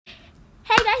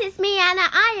it's me, Anna.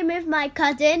 I am with my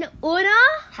cousin, Una.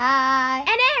 Hi. And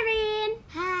Erin.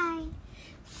 Hi.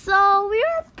 So,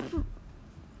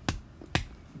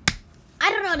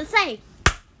 I don't know what to say.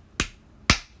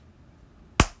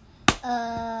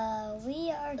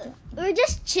 We're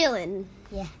just chilling.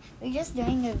 Yeah, we're just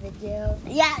doing a video.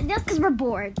 Yeah, just because we're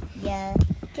bored. Yeah.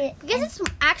 Because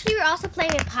we're also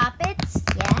playing with puppets.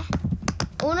 Yeah.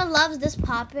 Una loves this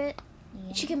puppet.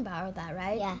 Yeah. She can borrow that,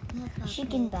 right? Yeah, she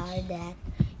can borrow that.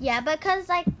 Yeah, because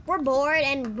we're bored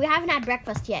and we haven't had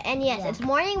breakfast yet. And yes, It's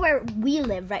morning where we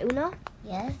live, right, Una?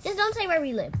 Yes. Just don't say where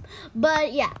we live.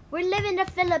 But yeah, we live in the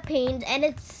Philippines and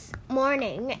it's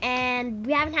morning and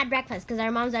we haven't had breakfast because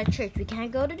our mom's at church. We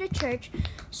can't go to the church.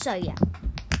 So yeah.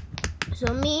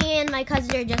 So me and my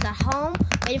cousin are just at home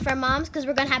waiting for our moms because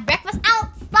we're going to have breakfast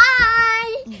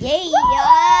outside.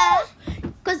 Yeah.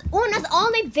 Because Una's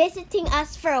only visiting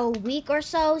us for a week or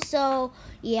so. So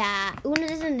yeah, Una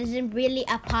isn't really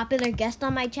a popular guest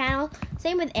on my channel.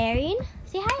 Same with Erin.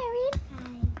 Say hi, Erin.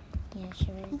 Hi. Yeah,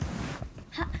 sure is.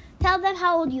 Tell them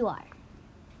how old you are.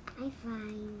 I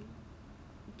find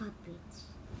puppets.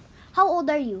 How old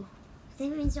are you?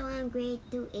 7, so I'm grade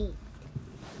to 8.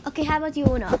 Okay, how about you,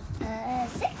 Una?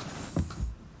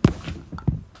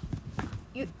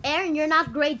 6. Erin, you're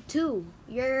not grade 2.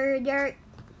 You're Grade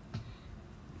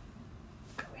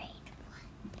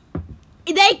 1.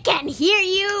 They can hear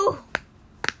you.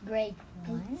 Grade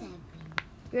Grade 1. 7.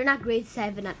 You're not grade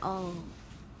 7 at all.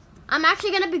 I'm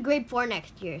actually gonna be grade 4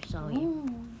 next year, so yeah.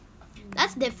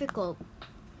 That's difficult.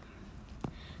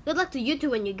 Good luck to you two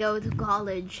when you go to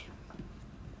college.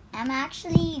 I'm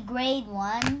actually grade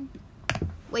 1.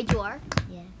 Wait, you are?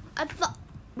 Yeah. I thought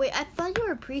you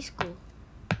were preschool.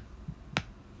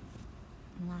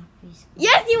 Not preschool.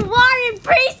 Yes, you are in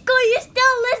preschool. You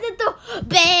still listen to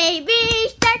Baby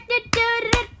Shark, do do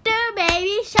do do,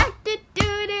 Baby Shark, do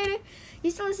do do. You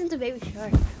still listen to Baby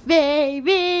Shark.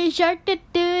 Baby Shark, do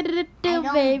do do do,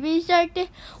 Baby Shark. Do.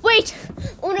 Wait,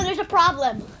 Una, there's a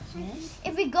problem. Yes.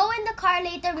 If we go in the car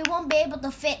later, we won't be able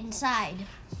to fit inside.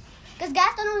 Because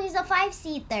Gaston only is a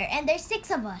 5-seater, and there's 6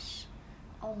 of us.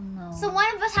 Oh no. So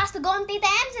one of us has to go in Tita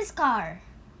Em's car.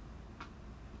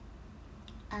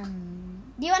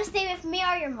 Do you want to stay with me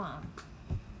or your mom?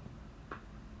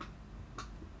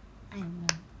 I don't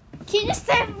know. Can you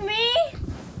stay with me?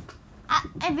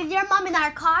 And with your mom in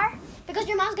our car? Because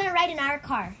your mom's gonna ride in our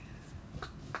car.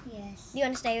 Yes. Do you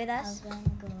want to stay with I'm us?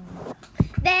 gonna go.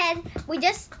 Then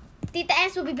Tita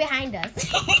Em's will be behind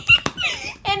us.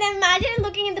 And imagine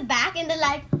looking in the back and they're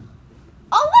like,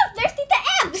 oh look, there's Tita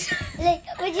Em's. Like,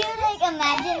 would you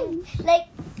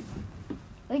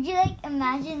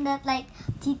imagine that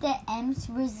Tita Em's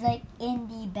was in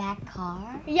the back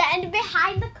car? Yeah, and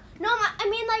behind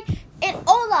in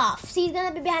Olaf. He's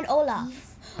gonna be behind Olaf.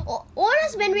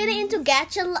 Ona's been really into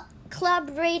Gacha Club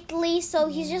lately, so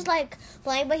he's just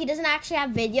playing, but he doesn't actually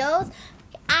have videos.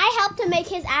 I helped him make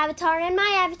his avatar and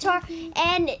my avatar,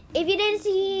 and if you didn't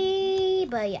see,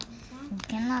 but yeah. You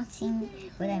cannot see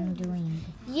what I'm doing.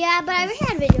 Yeah, but I wish I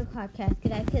had a video podcast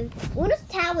because Una's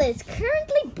tablet is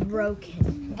currently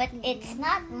broken. But it's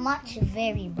not much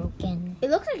very broken. It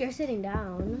looks like you're sitting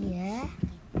down. Yeah.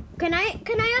 Can I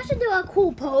also do a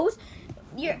cool pose?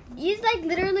 He's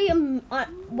literally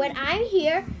when I'm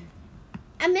here,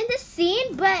 I'm in the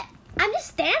scene, but I'm just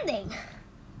standing.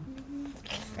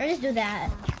 I'll just do that.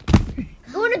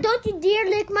 Una, don't you dare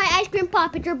lick my ice cream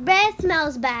pop. Your bed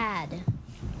smells bad.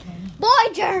 Okay.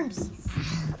 Boy germs.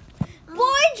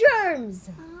 Boy germs.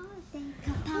 Oh, thank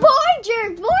you. Boy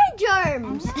germs. Boy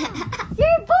germs.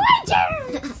 You're boy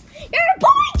germs. You're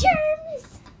boy germs.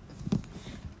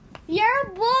 You're a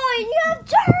boy. You have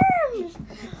germs.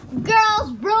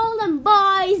 Girls roll and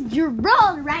boys you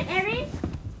roll. Right, Erin?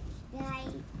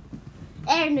 Right.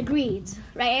 Erin agrees.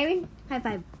 Right, Erin? High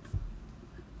five.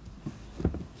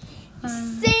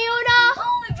 See you now.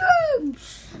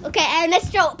 Okay, and let's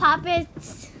throw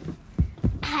puppets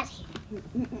at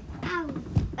him. Ow.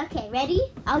 Okay,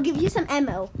 ready? I'll give you some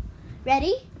ammo.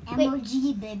 Ready? Wait.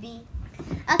 MOG, baby.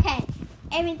 Okay.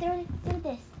 Erin, throw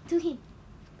this to him.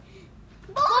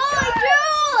 Boy,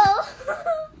 Jewel!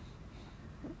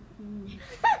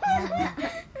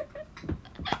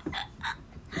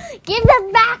 Give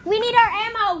them back. We need our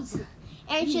ammos.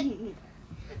 Erin should.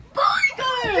 Boy,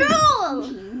 Jewel!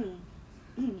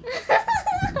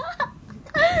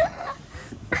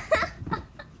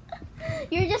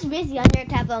 You're just busy on your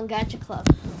tablet on Gacha Club.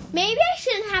 Maybe I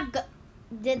shouldn't have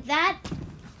did that.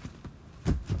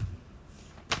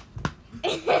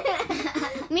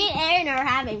 Me and Erin are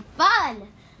having fun.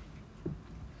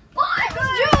 Boy,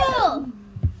 Jewel!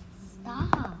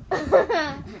 Stop.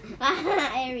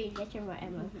 Ari, get your more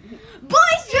ammo.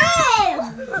 Boys drill!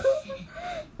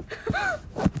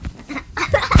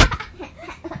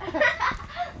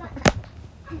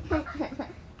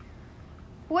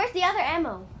 Where's the other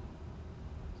ammo?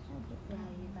 No,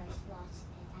 you guys lost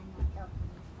it. I'm not helping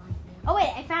you find it. Oh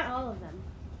wait, I found all of them.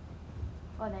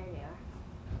 Oh, there they are.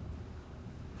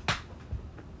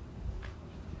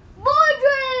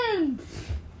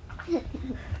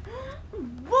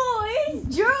 Boys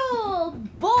drool!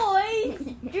 Boys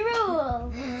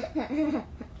drool!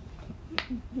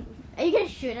 Are you gonna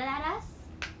shoot it at us?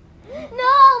 No,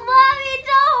 Mommy,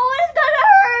 don't! It's gonna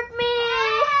hurt me!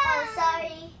 Oh,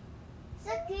 sorry. It's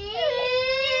okay.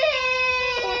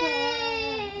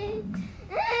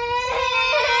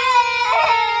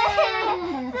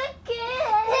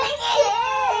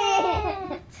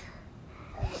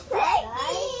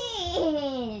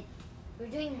 We're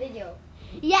doing video.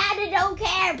 Yeah, they don't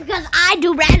care because I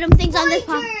do random things on this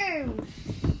podcast. Germs.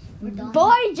 We're done.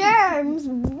 Boy germs!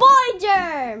 Boy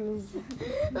germs!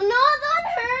 No, don't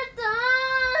hurt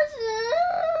us!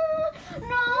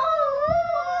 No!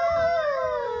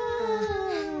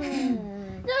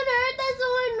 Don't hurt us,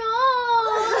 oh no!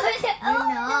 You're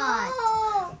not.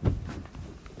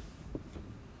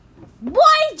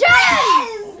 Boy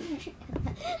germs!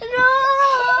 No!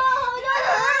 Don't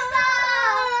hurt us!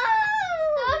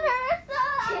 Don't hurt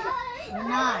us! We're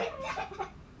not.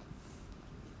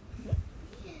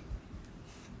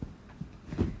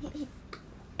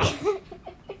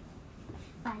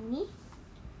 Funny.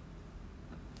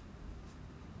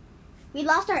 We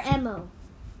lost our ammo.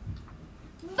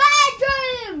 Bad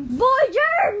germs. Boy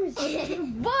germs!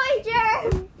 Boy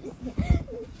germs!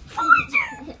 Boy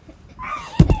germs!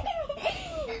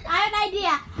 I have an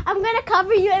idea. I'm gonna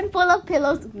cover you in full of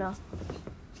pillows, Una.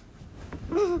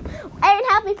 Aaron,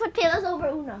 help me put pillows over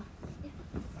Una.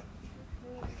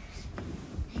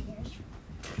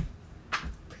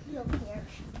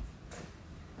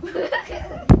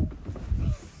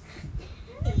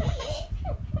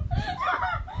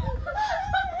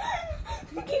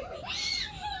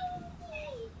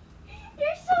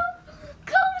 You're so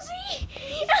cozy.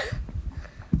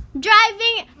 Drive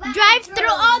through.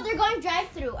 Oh, they're going drive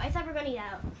through. I thought we were going to eat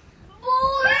out.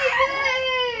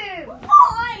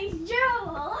 Boys,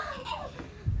 Joel.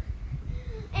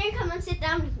 Aaron, come and sit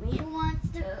down with me. Who wants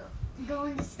to go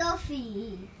in the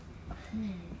stuffy?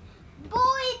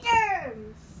 Boy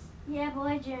germs. Yeah,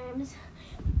 boy germs.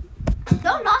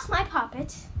 Don't lost my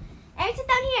puppet. Aaron, sit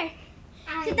down here.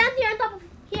 Sit down here on top of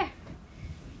here.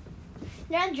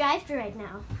 They're on drive-thru right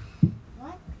now.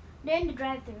 What? They're in the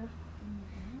drive-thru.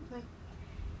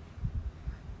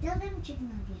 Tell them chicken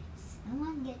nuggets. I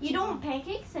want to get. You don't want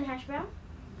pancakes and hash brown?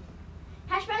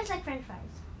 Hash brown is like French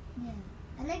fries. Yeah.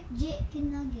 I like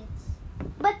chicken nuggets.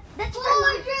 But that's for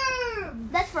lunch.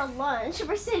 germs. That's for lunch.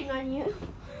 We're sitting on you.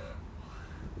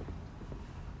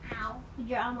 Ow.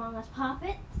 Your Among Us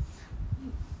puppets.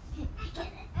 I get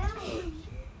it.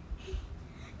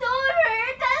 Don't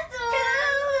hurt us too.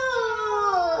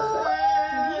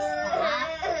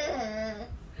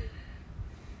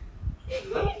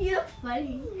 You look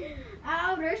funny.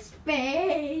 Outer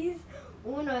space.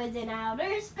 Uno's in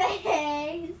outer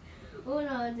space.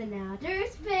 Uno's in outer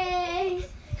space.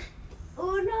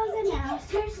 Uno's in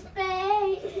outer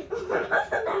space.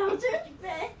 Uno's in